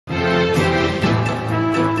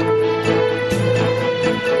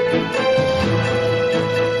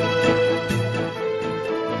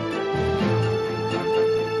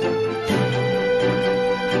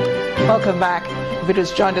Welcome back. If you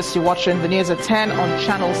just joined us, you're watching the news at 10 on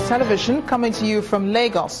Channels Television, coming to you from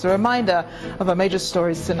Lagos. A reminder of our major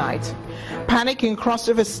stories tonight. Panic in Cross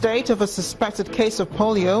River State of a suspected case of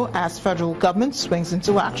polio as federal government swings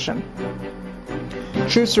into action.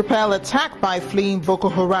 Troops repel attack by fleeing Boko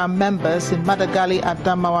Haram members in Madagali,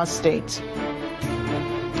 Adamawa State.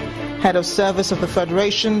 Head of Service of the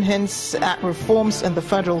Federation hints at reforms in the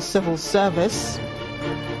Federal Civil Service.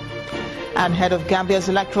 And head of Gambia's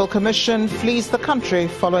Electoral Commission flees the country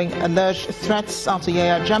following alleged threats after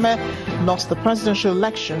Yahya Jammeh lost the presidential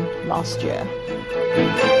election last year.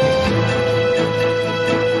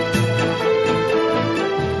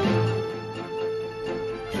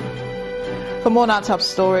 For more on our top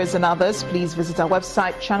stories and others, please visit our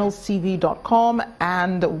website channelstv.com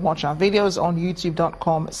and watch our videos on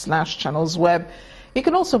youtube.com/channelsweb. You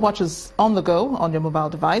can also watch us on the go on your mobile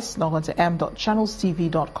device. Log on to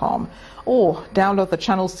m.channelstv.com or download the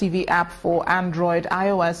Channels TV app for Android,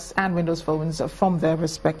 iOS and Windows phones from their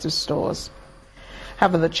respective stores.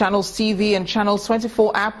 Having the Channels TV and Channels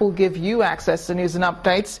 24 app will give you access to news and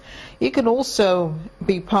updates. You can also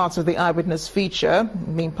be part of the Eyewitness feature,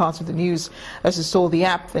 being part of the news. As you install the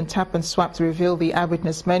app, then tap and swipe to reveal the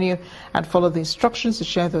Eyewitness menu and follow the instructions to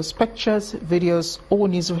share those pictures, videos or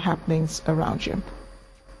news of happenings around you.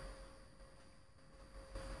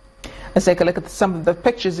 Let's take a look at some of the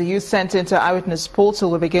pictures that you sent into Eyewitness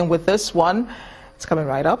portal. We'll begin with this one. It's coming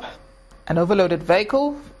right up. An overloaded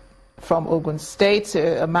vehicle from Ogun State.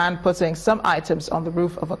 A man putting some items on the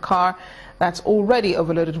roof of a car that's already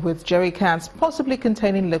overloaded with jerry cans, possibly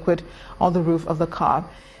containing liquid, on the roof of the car.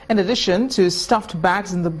 In addition to stuffed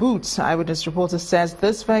bags in the boot, Eyewitness reporter says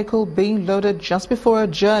this vehicle being loaded just before a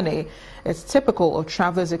journey is typical of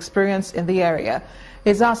travelers' experience in the area.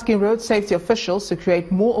 He's asking road safety officials to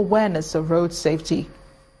create more awareness of road safety.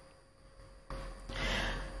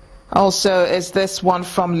 Also is this one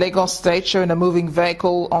from Lagos State, showing a moving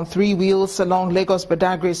vehicle on 3 wheels along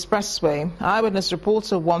Lagos-Badagry Expressway. Eyewitness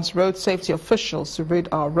reporter wants road safety officials to rid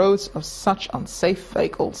our roads of such unsafe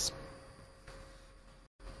vehicles.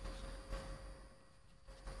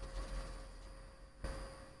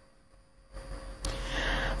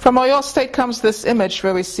 From Oyo State comes this image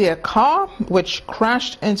where we see a car which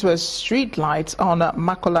crashed into a street light on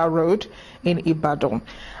Makola Road in Ibadan.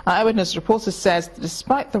 Eyewitness reporter says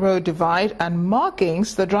despite the road divide and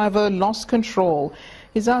markings, the driver lost control.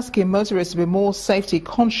 He's asking motorists to be more safety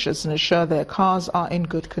conscious and ensure their cars are in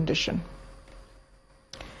good condition.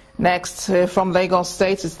 Next, from Lagos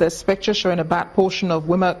State is this picture showing a bad portion of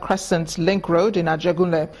Wimmer Crescent Link Road in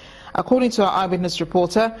Ajagunle. According to our Eyewitness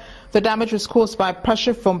reporter, the damage was caused by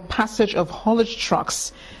pressure from passage of haulage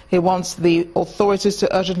trucks. He wants the authorities to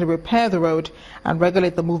urgently repair the road and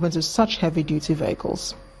regulate the movement of such heavy-duty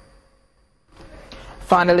vehicles.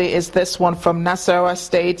 Finally is this one from Nasarawa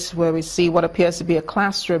State, where we see what appears to be a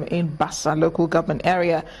classroom in Bassa local government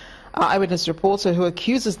area. Our Eyewitness reporter, who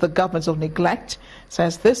accuses the government of neglect,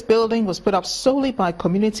 says this building was put up solely by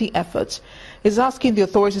community effort. He's asking the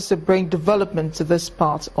authorities to bring development to this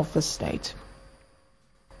part of the state.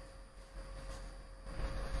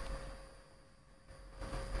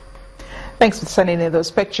 Thanks for sending in those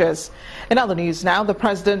pictures. In other news now, the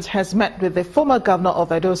president has met with the former governor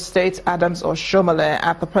of Edo State, Adams Oshiomhole,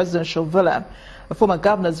 at the presidential villa. The former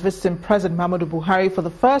governor is visiting President Muhammadu Buhari for the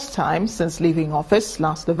first time since leaving office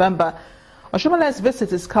last November. Oshiomhole's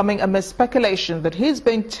visit is coming amid speculation that he is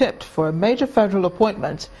being tipped for a major federal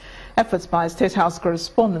appointment. Efforts by State House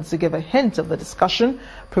correspondents to give a hint of the discussion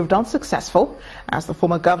proved unsuccessful, as the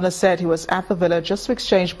former governor said he was at the villa just to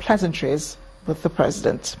exchange pleasantries with the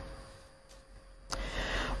president.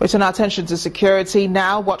 We turn our attention to security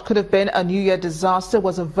now. What could have been a New Year disaster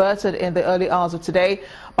was averted in the early hours of today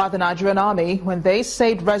by the Nigerian Army when they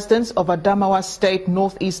saved residents of Adamawa State,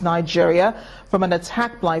 northeast Nigeria, from an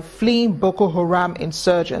attack by fleeing Boko Haram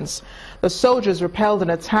insurgents. The soldiers repelled an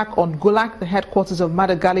attack on Gulak, the headquarters of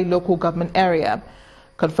Madagali local government area.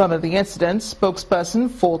 Confirming the incident, spokesperson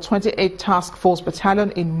for 28th Task Force Battalion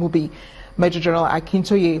in Mubi, Major General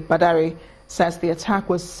Akintoye Badari, says the attack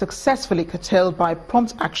was successfully curtailed by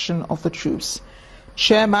prompt action of the troops.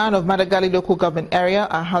 Chairman of Madagali local government area,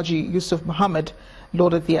 Alhaji Yusuf Muhammad,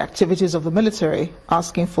 lauded the activities of the military,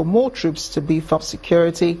 asking for more troops to beef up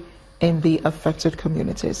security in the affected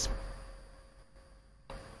communities.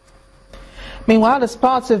 Meanwhile, as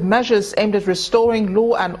part of measures aimed at restoring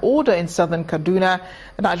law and order in southern Kaduna,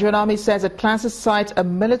 the Nigerian Army says it plans to site a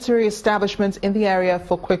military establishment in the area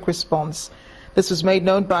for quick response. This was made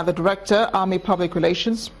known by the Director, Army Public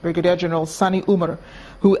Relations, Brigadier General Sani Umar,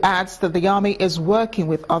 who adds that the Army is working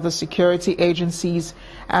with other security agencies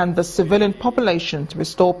and the civilian population to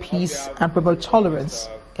restore peace and promote tolerance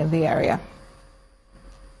in the area.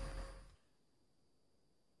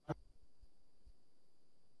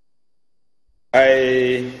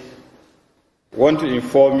 I want to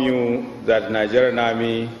inform you that the Nigerian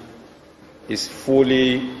Army is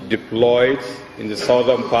fully deployed in the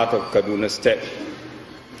southern part of Kaduna State.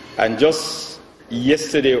 And just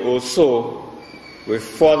yesterday or so, we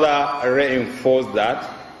further reinforced that,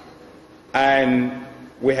 and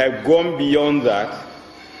we have gone beyond that.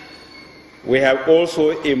 We have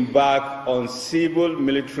also embarked on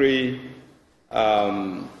civil-military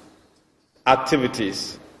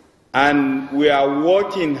activities, and we are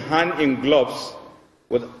working hand in gloves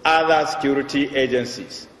with other security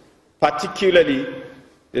agencies, particularly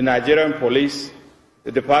the Nigerian Police,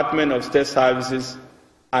 the Department of State Services,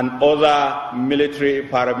 and other military,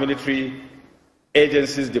 paramilitary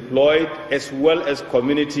agencies deployed, as well as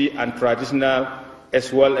community and traditional,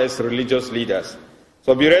 as well as religious leaders.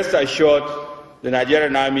 So be rest assured, the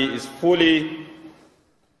Nigerian Army is fully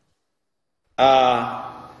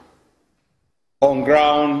on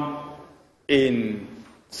ground in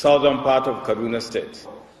southern part of Kaduna State.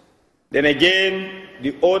 Then again,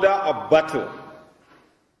 the order of battle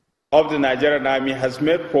of the Nigerian Army has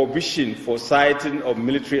made provision for siting of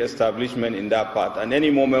military establishment in that part, and any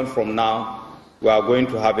moment from now, we are going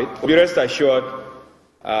to have it. Be rest assured,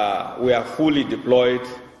 we are fully deployed,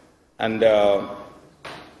 and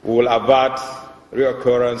we will avert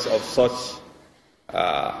reoccurrence of such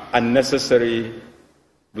unnecessary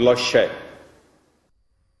bloodshed.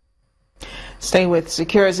 Staying with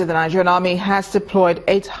security, the Nigerian Army has deployed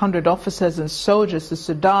 800 officers and soldiers to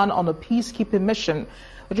Sudan on a peacekeeping mission.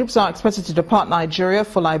 The troops are expected to depart Nigeria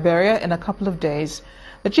for Liberia in a couple of days.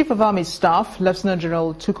 The Chief of Army Staff, Lieutenant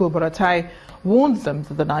General Tukur Buratai, warned them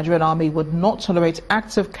that the Nigerian Army would not tolerate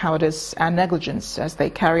acts of cowardice and negligence as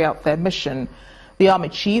they carry out their mission. The Army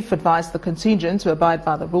Chief advised the contingent to abide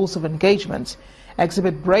by the rules of engagement,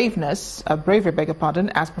 exhibit bravery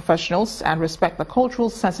as professionals, and respect the cultural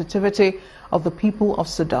sensitivity of the people of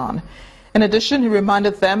Sudan. In addition, he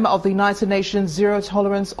reminded them of the United Nations zero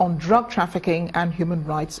tolerance on drug trafficking and human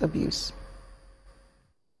rights abuse.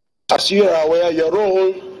 As you are aware, your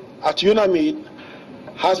role at UNAMID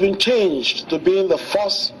has been changed to being the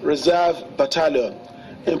 1st Reserve Battalion,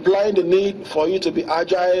 implying the need for you to be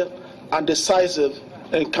agile and decisive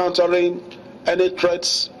in countering any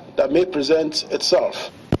threats that may present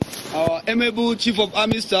itself. Our amiable Chief of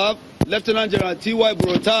Army Staff, Lieutenant General T.Y.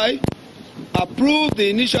 Buratai, approved the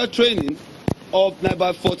initial training of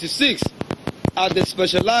NIBA 46 at the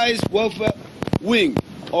Specialized Welfare Wing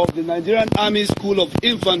of the Nigerian Army School of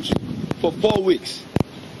Infantry for 4 weeks.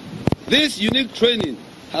 This unique training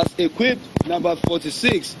has equipped NIBA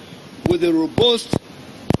 46 with the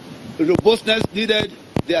robustness needed,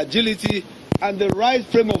 the agility, and the right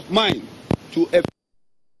frame of mind to.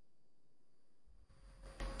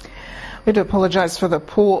 We do apologize for the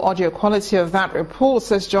poor audio quality of that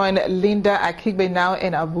report. Let's join Linda Akigbe now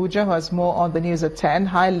in Abuja, who has more on the news at 10.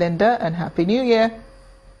 Hi, Linda, and Happy New Year.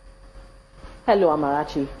 Hello,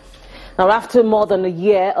 Amarachi. Now, after more than a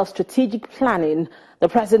year of strategic planning, the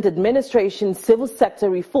present administration's civil sector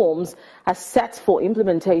reforms are set for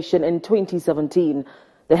implementation in 2017.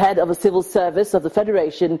 The head of the civil service of the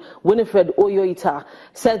Federation, Winifred Oyoita,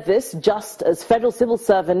 said this just as federal civil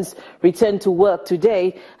servants returned to work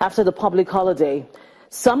today after the public holiday.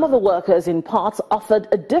 Some of the workers in part offered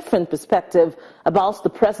a different perspective about the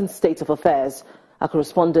present state of affairs. Our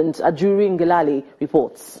correspondent Ajuri Ngelali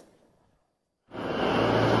reports.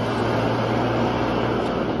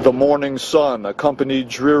 The morning sun accompanied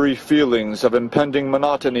dreary feelings of impending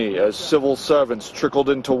monotony as civil servants trickled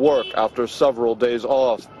into work after several days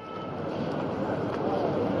off.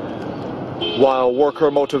 While worker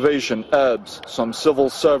motivation ebbs, some civil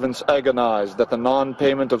servants agonized that the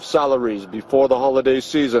non-payment of salaries before the holiday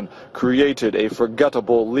season created a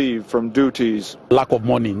forgettable leave from duties. Lack of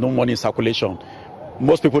money, no money in circulation.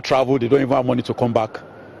 Most people travel, they don't even have money to come back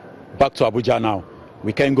to Abuja now.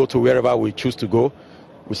 We can't go to wherever we choose to go.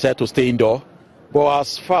 We said to stay indoor. But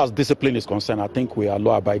as far as discipline is concerned, I think we are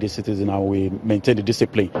law-abiding citizens and we maintain the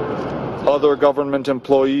discipline. Other government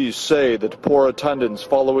employees say that poor attendance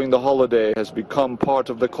following the holiday has become part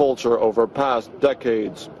of the culture over past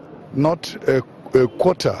decades. Not a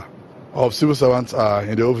quarter of civil servants are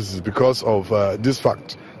in the offices because of this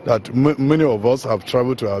fact that many of us have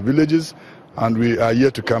traveled to our villages and we are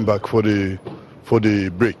yet to come back for the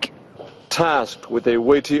break. Tasked with a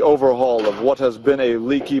weighty overhaul of what has been a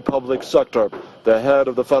leaky public sector, the head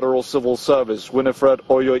of the Federal Civil Service, Winifred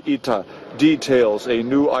Oyoita, details a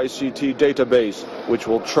new ICT database which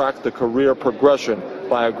will track the career progression,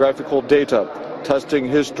 biographical data, testing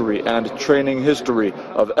history and training history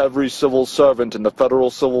of every civil servant in the Federal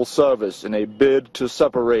Civil Service in a bid to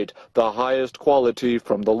separate the highest quality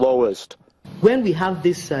from the lowest. When we have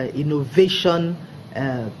this innovation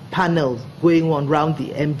panel going on around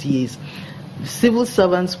the MDAs, civil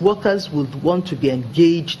servants, workers would want to be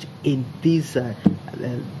engaged in these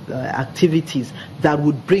activities that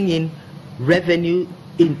would bring in revenue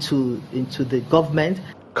into the government.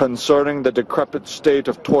 Concerning the decrepit state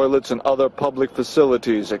of toilets and other public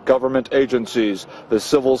facilities at government agencies, the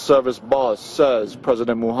civil service boss says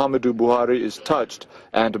President Muhammadu Buhari is touched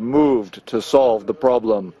and moved to solve the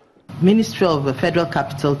problem. Ministry of the Federal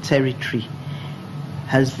Capital Territory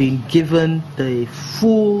has been given the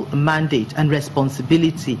full mandate and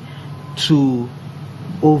responsibility to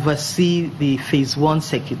oversee the Phase 1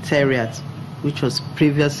 Secretariat, which was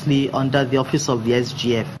previously under the Office of the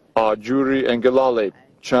SGF. Ajuri Engilale,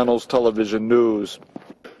 Channels Television News.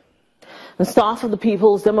 The staff of the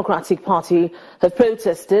People's Democratic Party have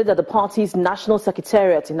protested at the party's National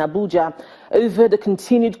Secretariat in Abuja over the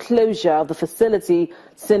continued closure of the facility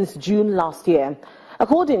since June last year.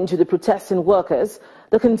 According to the protesting workers,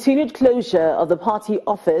 the continued closure of the party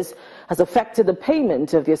office has affected the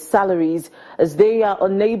payment of their salaries as they are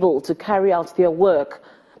unable to carry out their work.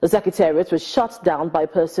 The Secretariat was shut down by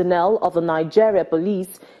personnel of the Nigeria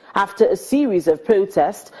Police after a series of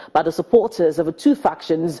protests by the supporters of the two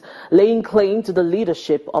factions laying claim to the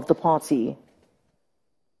leadership of the party.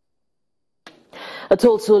 A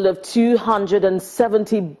total of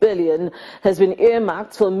 270 billion has been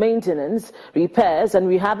earmarked for maintenance, repairs and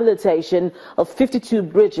rehabilitation of 52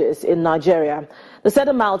 bridges in Nigeria. The said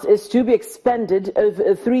amount is to be expended over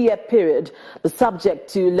a 3-year period, but subject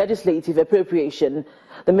to legislative appropriation.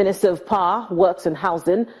 The Minister of Power, Works and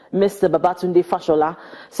Housing, Mr. Babatunde Fashola,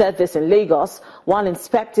 said this in Lagos while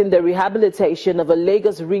inspecting the rehabilitation of a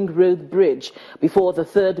Lagos Ring Road bridge before the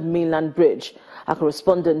third mainland bridge. Our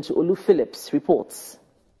correspondent Olu Phillips reports.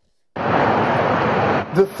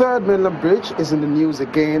 The third mainland bridge is in the news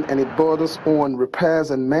again, and it borders on repairs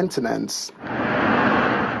and maintenance.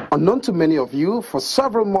 Unknown to many of you, for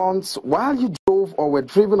several months, while you drove or were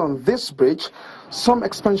driven on this bridge, some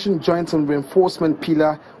expansion joints and reinforcement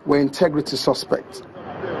pillar were integrity suspect.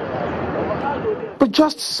 But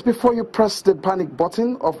just before you press the panic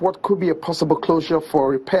button of what could be a possible closure for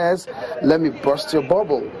repairs, let me burst your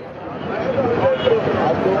bubble.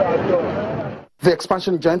 The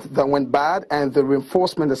expansion joint that went bad and the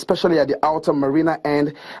reinforcement, especially at the outer marina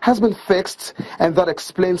end, has been fixed, and that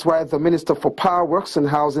explains why the Minister for Power, Works and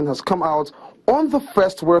Housing has come out on the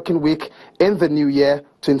first working week in the new year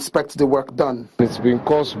to inspect the work done. It's been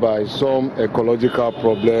caused by some ecological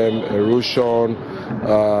problem, erosion,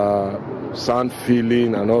 sand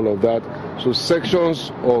filling and all of that. So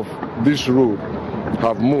sections of this road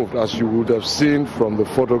have moved, as you would have seen from the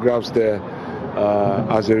photographs there,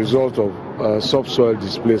 as a result of subsoil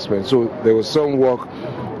displacement. So there was some work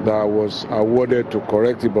that was awarded to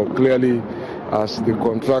correct it, but clearly, as the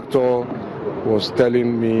contractor was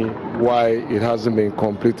telling me why it hasn't been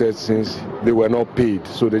completed since they were not paid.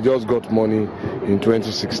 So they just got money in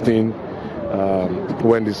 2016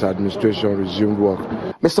 when this administration resumed work.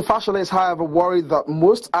 Mr. Fashola is, however, worried that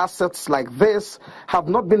most assets like this have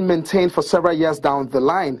not been maintained for several years down the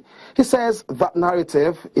line. He says that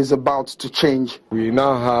narrative is about to change. We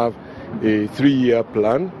now have a 3-year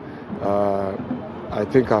plan, I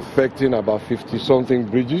think affecting about 50-something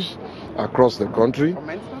bridges across the country.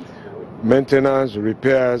 Maintenance,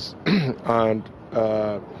 repairs, and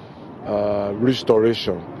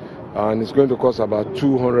restoration. And it's going to cost about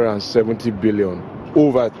 270 billion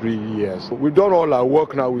over 3 years. We've done all our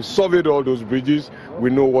work now. We surveyed all those bridges. We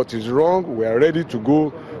know what is wrong. We are ready to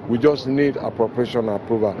go. We just need appropriation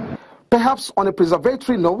approval. Perhaps on a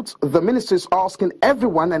preservatory note, the ministry is asking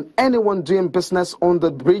everyone and anyone doing business on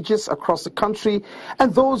the bridges across the country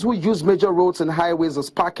and those who use major roads and highways as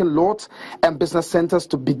parking lots and business centers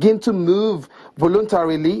to begin to move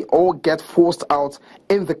voluntarily or get forced out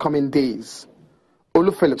in the coming days.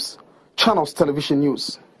 Olu Phillips, Channels Television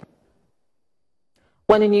News.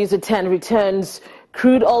 When the news at 10 returns,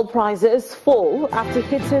 crude oil prices fall after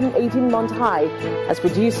hitting 18-month high as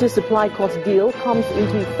producer supply cut deal comes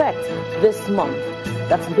into effect this month.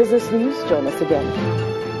 That's business news. Join us again.